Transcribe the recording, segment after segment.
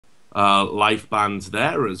life bands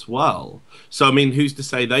there as well. So, I mean, who's to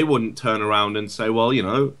say they wouldn't turn around and say, well,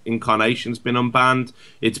 Incarnation's been unbanned.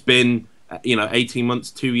 It's been, 18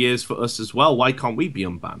 months, 2 years for us as well. Why can't we be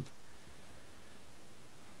unbanned?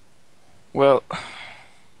 Well,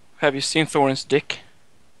 have you seen Thorin's dick?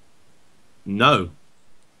 No.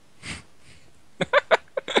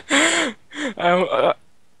 Uh,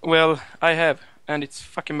 well, I have, and it's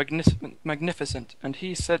fucking magnificent. And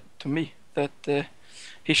he said to me that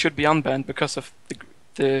he should be unbanned because of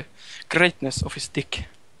the greatness of his dick.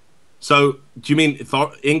 So, do you mean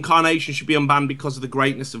Incarnation should be unbanned because of the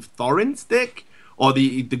greatness of Thorin's dick, or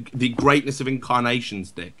the greatness of Incarnation's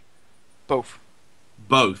dick? Both.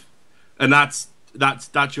 Both, and that's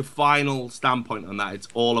your final standpoint on that. It's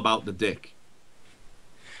all about the dick.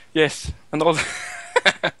 Yes, and all.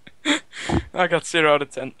 I got 0 out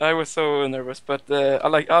of 10. I was so nervous, but I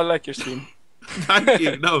like your stream. Thank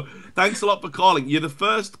you. No, thanks a lot for calling. You're the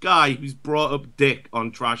first guy who's brought up dick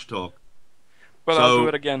on Trash Talk. Well, So, I'll do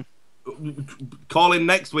it again. Call in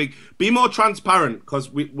next week. Be more transparent,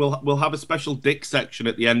 because we'll have a special dick section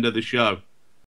at the end of the show.